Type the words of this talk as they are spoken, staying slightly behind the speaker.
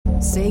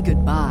Say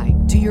goodbye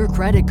to your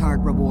credit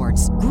card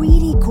rewards.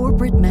 Greedy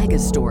corporate mega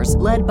stores,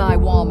 led by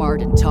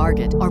Walmart and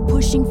Target, are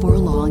pushing for a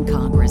law in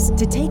Congress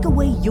to take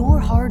away your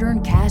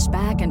hard-earned cash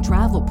back and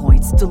travel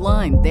points to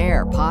line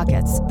their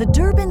pockets. The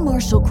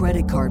Durbin-Marshall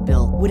credit card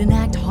bill would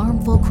enact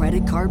harmful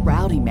credit card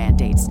routing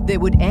mandates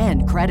that would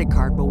end credit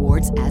card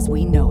rewards as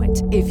we know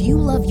it. If you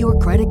love your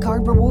credit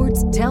card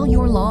rewards, tell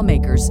your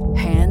lawmakers,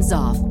 hands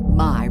off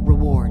my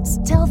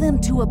rewards. Tell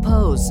them to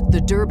oppose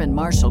the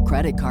Durbin-Marshall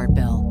credit card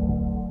bill.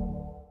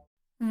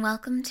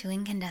 Welcome to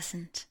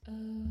Incandescent.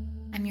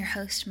 I'm your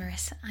host,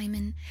 Marissa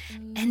Iman,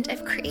 and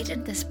I've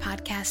created this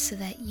podcast so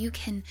that you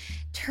can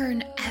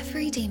turn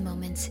everyday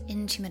moments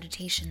into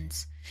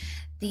meditations.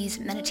 These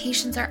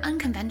meditations are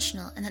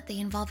unconventional in that they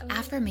involve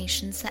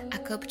affirmations that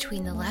echo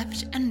between the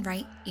left and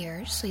right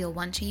ears, so you'll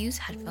want to use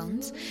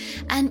headphones,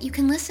 and you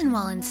can listen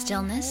while in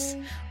stillness,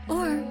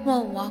 or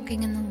while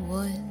walking in the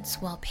woods,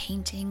 while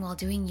painting, while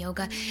doing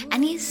yoga,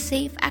 any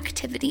safe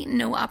activity,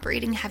 no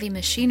operating heavy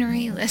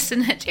machinery,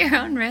 listen at your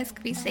own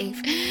risk, be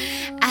safe.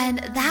 And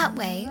that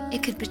way,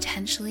 it could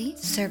potentially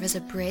serve as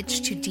a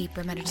bridge to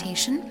deeper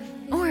meditation,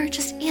 or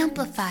just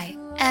amplify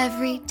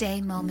everyday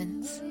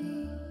moments.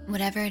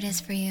 Whatever it is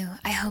for you,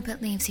 I hope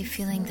it leaves you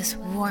feeling this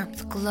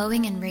warmth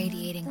glowing and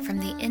radiating from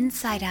the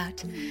inside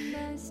out,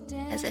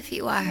 as if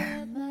you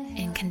are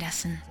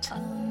incandescent.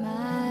 On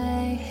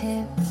my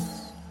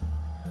hips,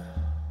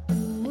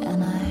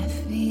 and I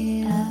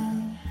feel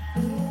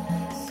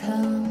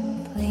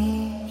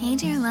complete. Hey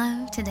dear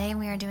love, today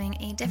we are doing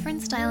a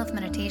different style of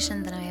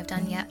meditation than I have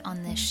done yet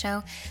on this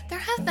show. There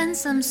have been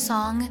some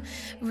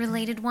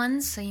song-related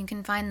ones, so you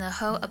can find the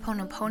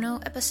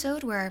Ho'oponopono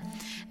episode where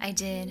I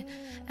did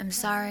I'm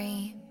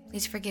sorry,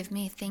 please forgive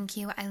me, thank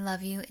you, I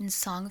love you in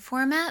song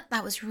format.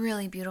 That was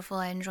really beautiful.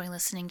 I enjoy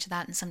listening to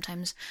that, and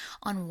sometimes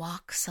on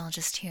walks I'll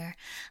just hear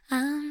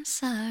I'm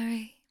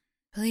sorry,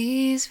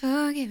 please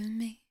forgive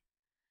me,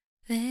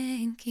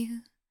 thank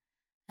you,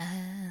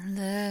 I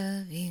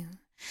love you,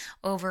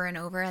 over and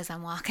over as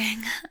I'm walking.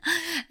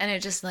 And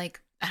it just I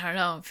don't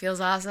know, it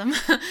feels awesome.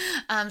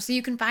 So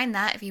you can find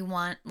that if you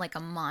want like a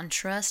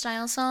mantra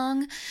style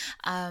song.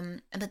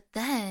 But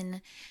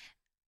then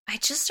I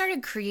just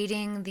started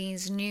creating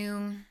these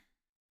new,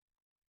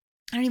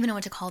 I don't even know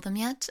what to call them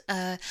yet.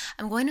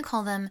 I'm going to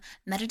call them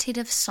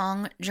meditative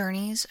song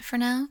journeys for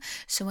now.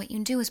 So what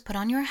you do is put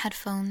on your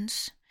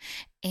headphones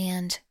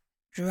and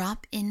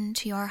drop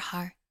into your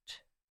heart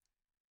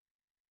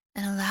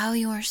and allow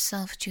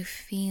yourself to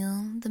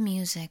feel the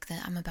music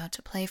that I'm about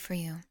to play for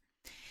you.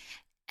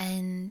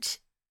 And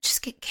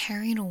just get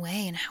carried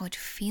away in how it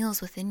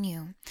feels within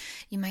you.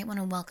 You might want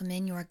to welcome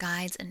in your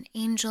guides and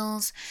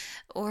angels,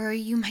 or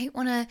you might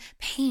want to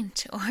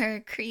paint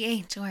or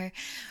create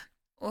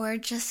or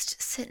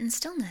just sit in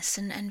stillness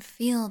and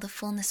feel the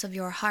fullness of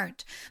your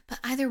heart. But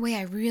either way,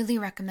 I really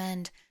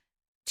recommend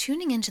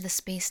tuning into the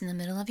space in the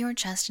middle of your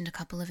chest and a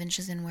couple of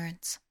inches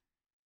inwards.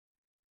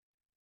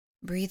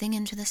 Breathing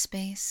into the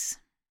space,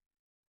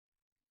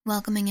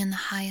 welcoming in the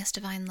highest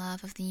divine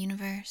love of the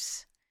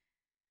universe.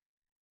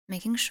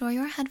 Making sure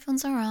your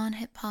headphones are on.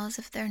 Hit pause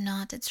if they're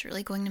not. It's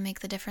really going to make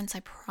the difference. I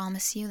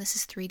promise you. This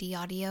is 3D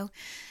audio,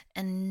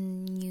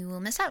 and you will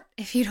miss out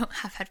if you don't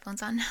have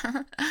headphones on.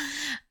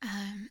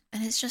 And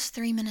it's just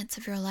 3 minutes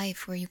of your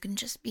life where you can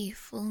just be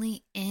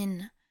fully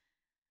in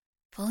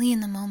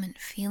the moment,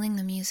 feeling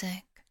the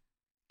music,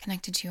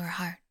 connected to your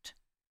heart.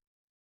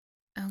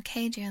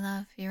 Okay, dear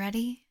love, you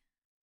ready?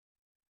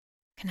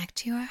 Connect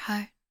to your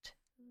heart,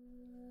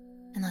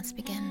 and let's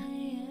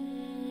begin.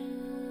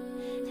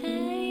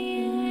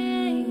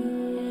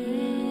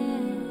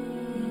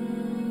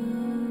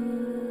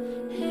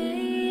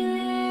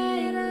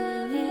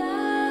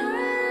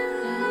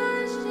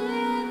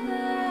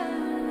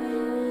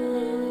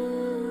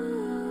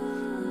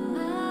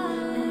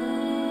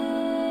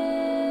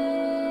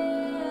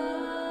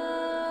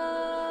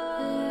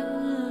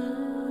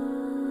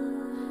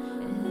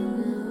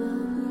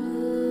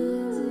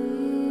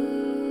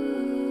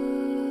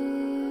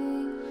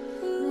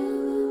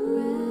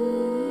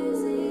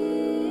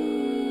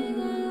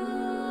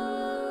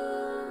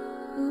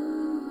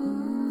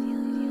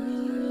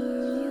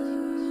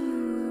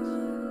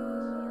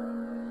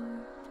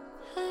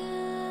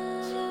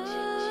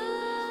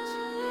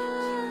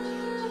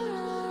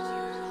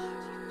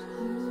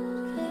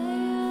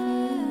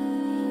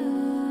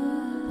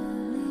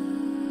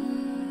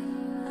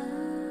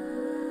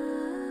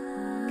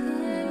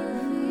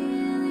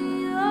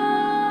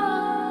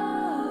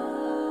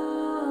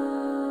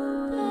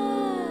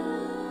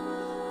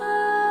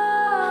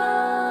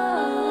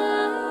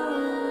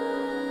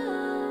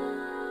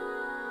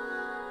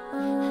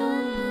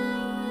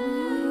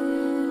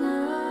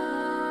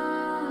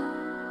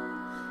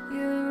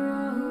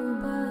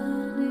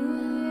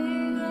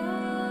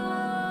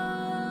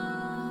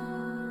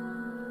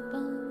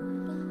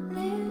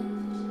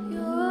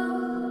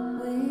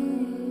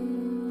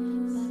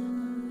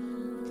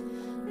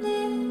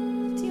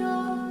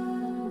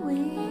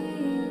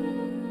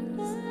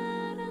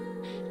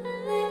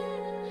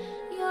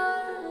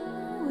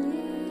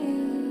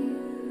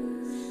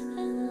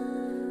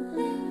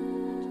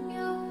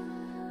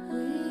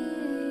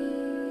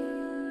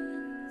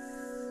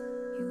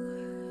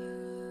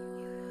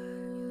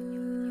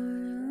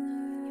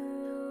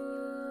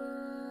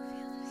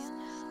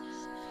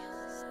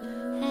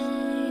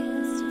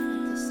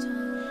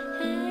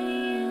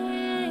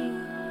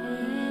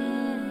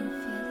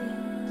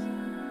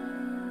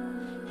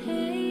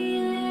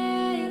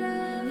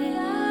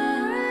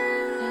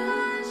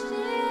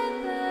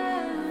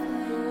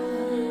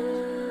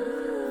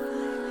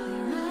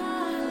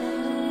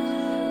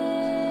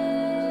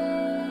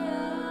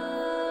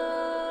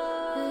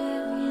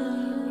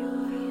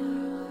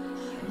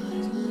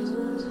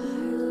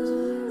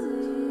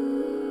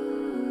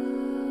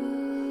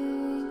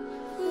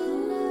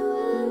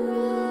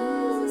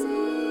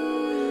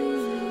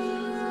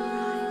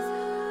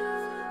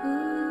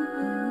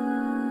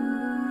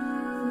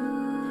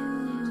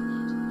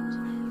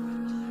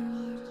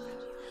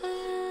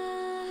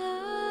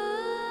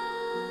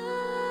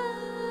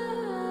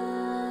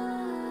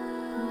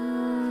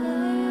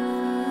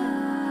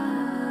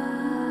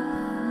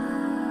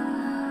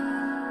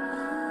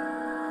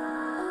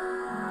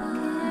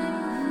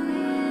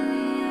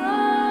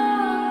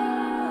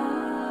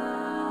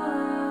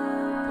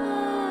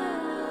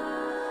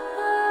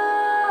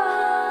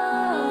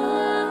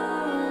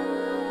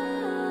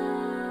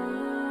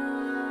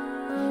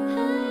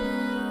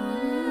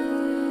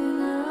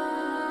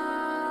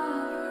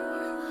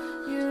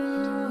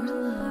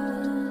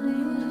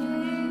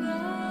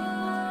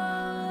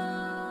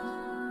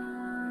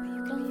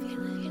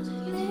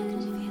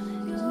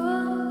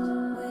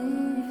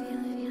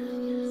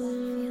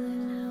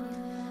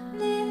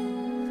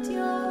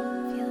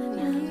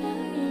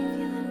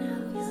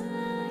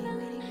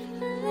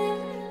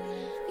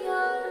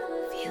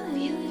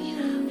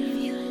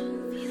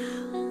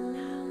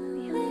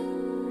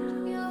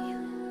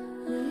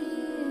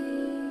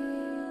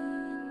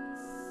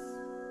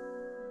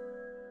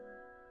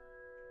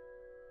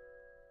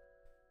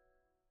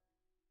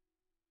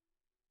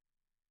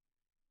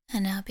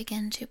 Now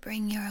begin to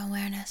bring your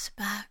awareness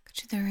back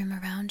to the room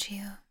around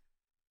you,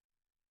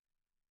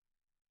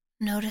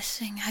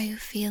 noticing how you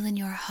feel in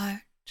your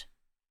heart.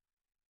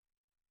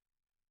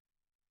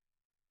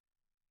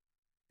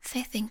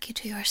 Say thank you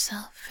to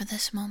yourself for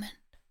this moment.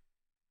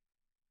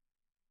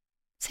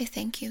 Say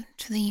thank you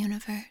to the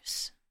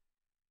universe.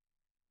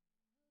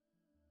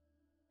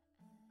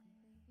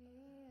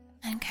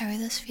 And carry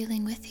this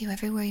feeling with you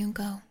everywhere you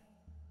go,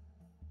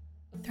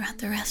 throughout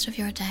the rest of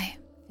your day.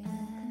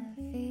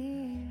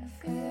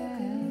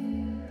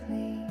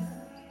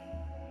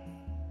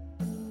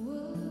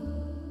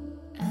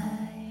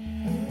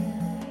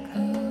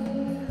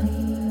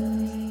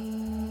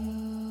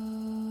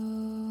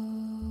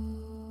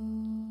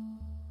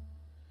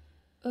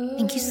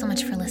 Thank you so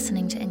much for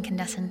listening to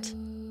Incandescent.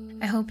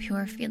 I hope you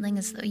are feeling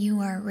as though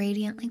you are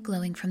radiantly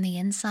glowing from the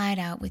inside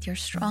out with your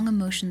strong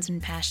emotions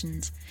and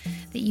passions,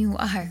 that you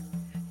are,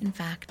 in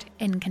fact,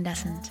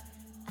 incandescent.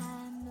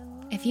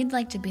 If you'd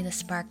like to be the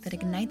spark that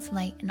ignites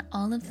light in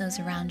all of those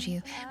around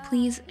you,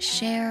 please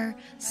share,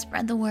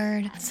 spread the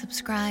word,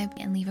 subscribe,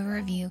 and leave a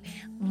review.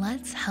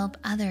 Let's help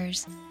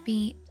others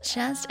be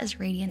just as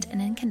radiant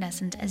and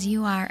incandescent as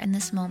you are in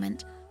this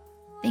moment.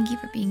 Thank you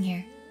for being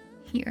here.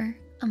 You're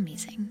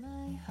amazing.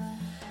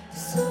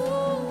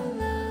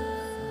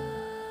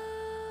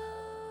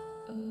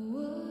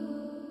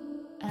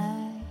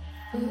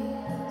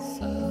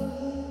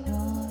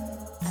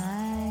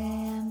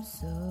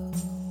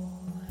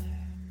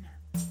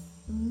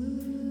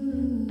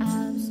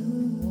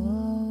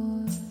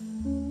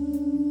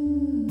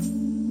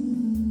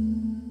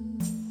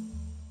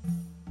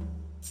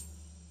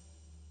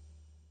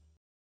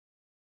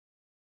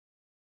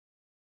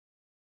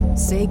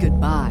 Say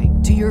goodbye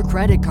to your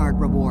credit card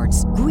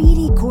rewards.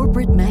 Greedy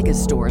corporate mega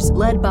stores,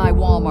 led by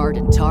Walmart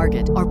and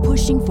Target, are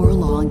pushing for a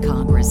law in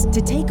Congress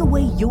to take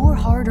away your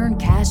hard-earned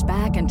cash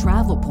back and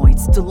travel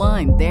points to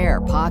line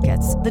their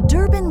pockets. The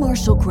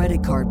Durbin-Marshall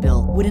credit card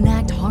bill would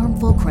enact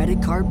harmful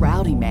credit card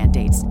routing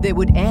mandates that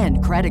would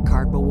end credit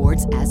card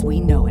rewards as we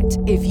know it.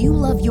 If you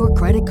love your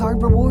credit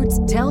card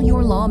rewards, tell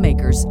your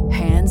lawmakers,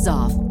 hands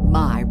off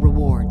my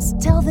rewards.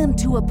 Tell them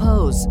to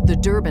oppose the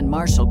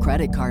Durbin-Marshall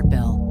credit card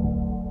bill.